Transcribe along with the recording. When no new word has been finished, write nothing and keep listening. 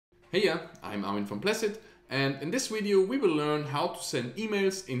Hey, I'm Armin from Placid, and in this video we will learn how to send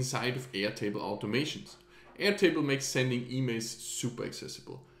emails inside of Airtable automations. Airtable makes sending emails super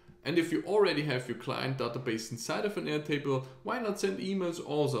accessible. And if you already have your client database inside of an Airtable, why not send emails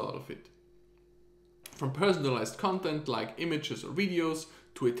also out of it? From personalized content like images or videos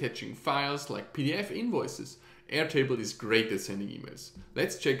to attaching files like PDF invoices, Airtable is great at sending emails.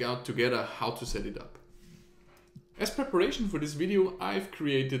 Let's check out together how to set it up. As preparation for this video, I've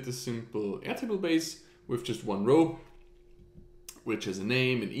created a simple Airtable base with just one row, which has a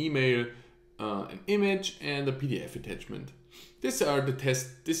name, an email, an image, and a PDF attachment. This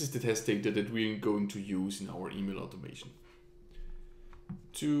is the test data that we're going to use in our email automation.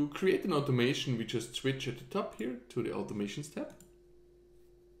 To create an automation, we just switch at the top here to the Automations tab.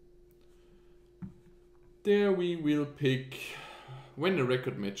 There we will pick when the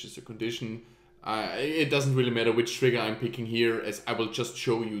record matches a condition. It doesn't really matter which trigger I'm picking here, as I will just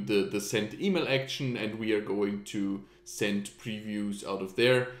show you the send email action, and we are going to send previews out of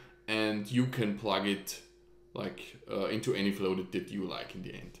there, and you can plug it into any flow that you like in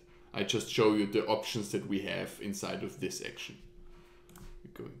the end. I just show you the options that we have inside of this action.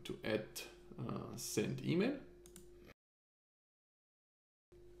 We're going to add send email.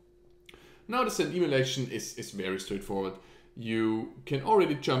 Now the send email action is very straightforward. You can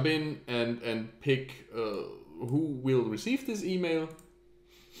already jump in and pick who will receive this email.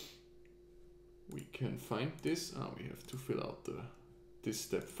 We can find this. We have to fill out this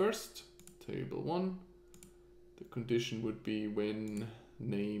step first. Table 1. The condition would be when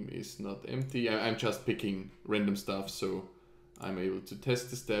name is not empty. I'm just picking random stuff, so I'm able to test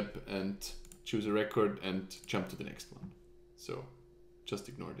the step and choose a record and jump to the next one. So just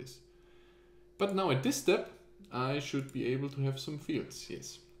ignore this. But now at this step, I should be able to have some fields,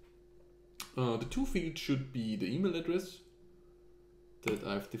 yes. The two fields should be the email address that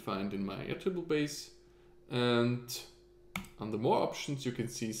I've defined in my Airtable base. And under more options, you can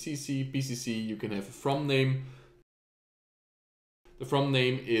see CC, BCC, you can have a from name. The from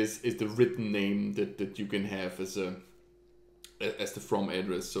name is the written name that you can have as the from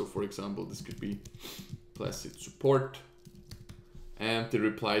address. So for example, this could be Placid support. And the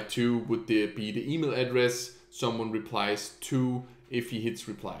reply to would be the email address someone replies to if he hits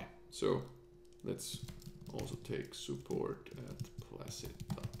reply. So let's also take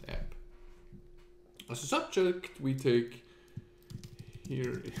support@placid.app. As a subject, we take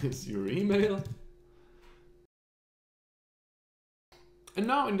here is your email. And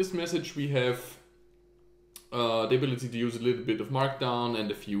now in this message we have the ability to use a little bit of Markdown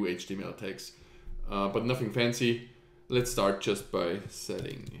and a few HTML tags, but nothing fancy. Let's start just by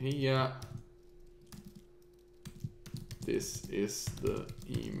setting, hey, this is the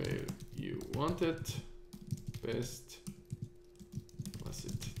email you wanted. Best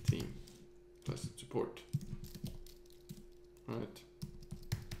Placid team, Placid support. Right.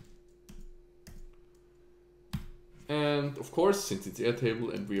 And of course, since it's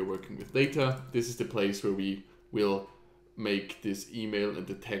Airtable and we are working with data, this is the place where we will make this email and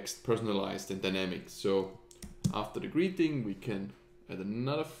the text personalized and dynamic. So after the greeting, we can add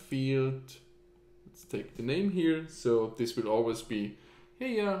another field. Let's take the name here. So this will always be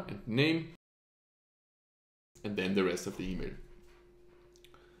hey, and name, and then the rest of the email.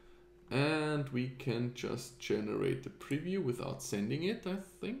 And we can just generate the preview without sending it, I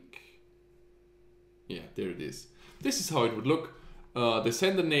think. Yeah, there it is. This is how it would look. The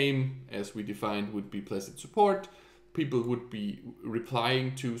sender name, as we defined, would be Placid support. People would be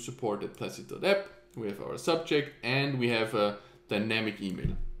replying to support@placid.app. We have our subject, and we have a dynamic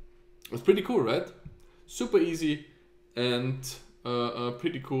email. It's pretty cool, right? Super easy and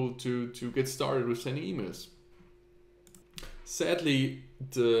pretty cool to get started with sending emails. Sadly,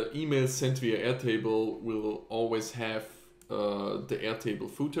 the emails sent via Airtable will always have the Airtable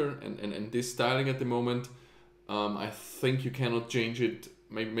footer and this styling at the moment. I think you cannot change it,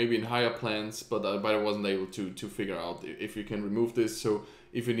 maybe in higher plans, but I wasn't able to figure out if you can remove this. So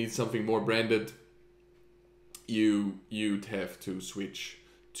if you need something more branded, you'd have to switch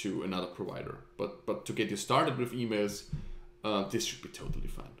to another provider. But to get you started with emails, this should be totally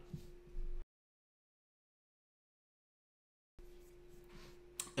fine.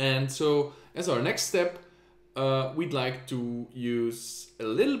 And so as our next step, we'd like to use a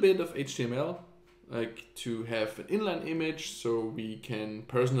little bit of HTML, like to have an inline image so we can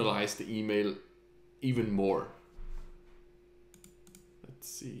personalize the email even more. Let's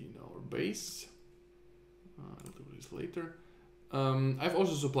see in our base. I'll do this later. I've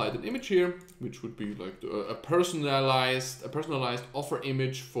also supplied an image here, which would be like a personalized offer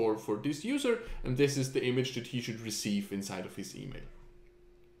image for this user, and this is the image that he should receive inside of his email.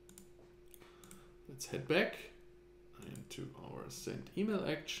 let's head back into our send email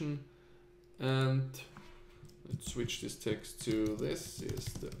action and let's switch this text to this is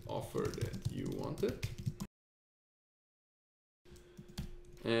the offer that you wanted.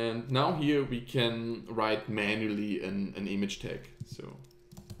 And now here we can write manually an image tag. So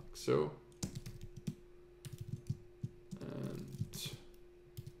like so.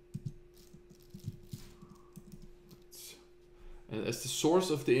 And as the source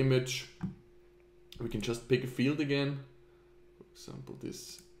of the image, we can just pick a field again. For example,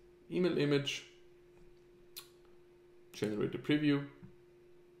 this email image. Generate a preview.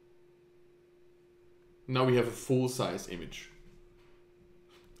 Now we have a full-size image.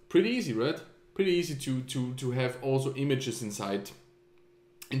 Pretty easy, right? Pretty easy to have also images inside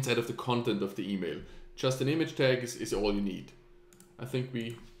of the content of the email. Just an image tag is all you need. I think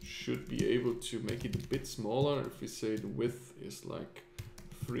we should be able to make it a bit smaller. If we say the width is like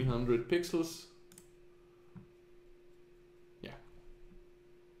 300 pixels. Yeah,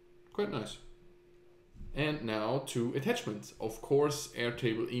 quite nice. And now to attachments. Of course,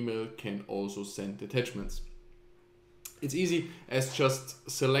 Airtable email can also send attachments. It's easy as just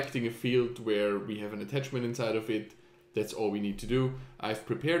selecting a field where we have an attachment inside of it. That's all we need to do. I've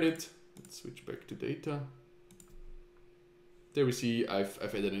prepared it. Let's switch back to data. There we see I've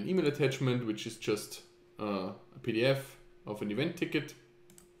added an email attachment, which is just a PDF of an event ticket.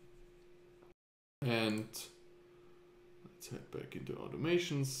 And let's head back into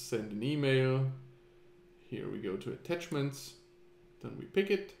automations, send an email. Here we go to attachments. Then we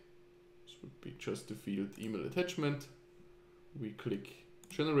pick it. This would be just the field email attachment. We click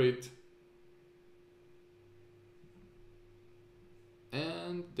generate.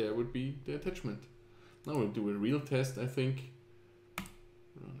 And there would be the attachment. Now we'll do a real test, I think.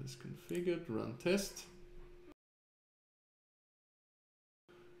 Run is configured, run test.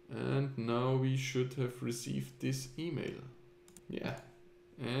 And now we should have received this email. Yeah,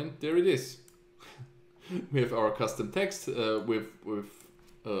 and there it is. We have our custom text with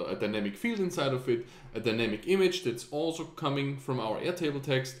a dynamic field inside of it, a dynamic image that's also coming from our Airtable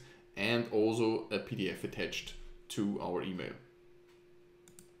text, and also a PDF attached to our email.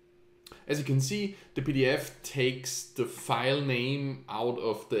 As you can see, the PDF takes the file name out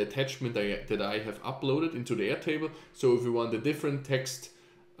of the attachment that I have uploaded into the Airtable. So if you want a different text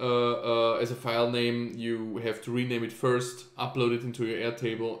as a file name, you have to rename it first, upload it into your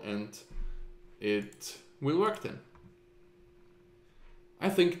Airtable, and it will work then. I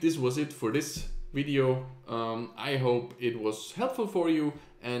think this was it for this video. I hope it was helpful for you,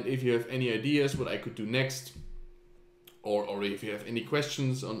 and if you have any ideas what I could do next, or if you have any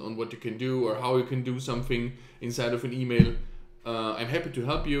questions on what you can do or how you can do something inside of an email, I'm happy to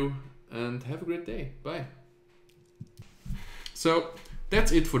help you, and have a great day. Bye. So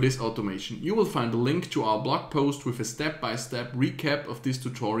that's it for this automation. You will find a link to our blog post with a step-by-step recap of this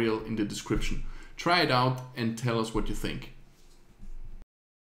tutorial in the description. Try it out and tell us what you think.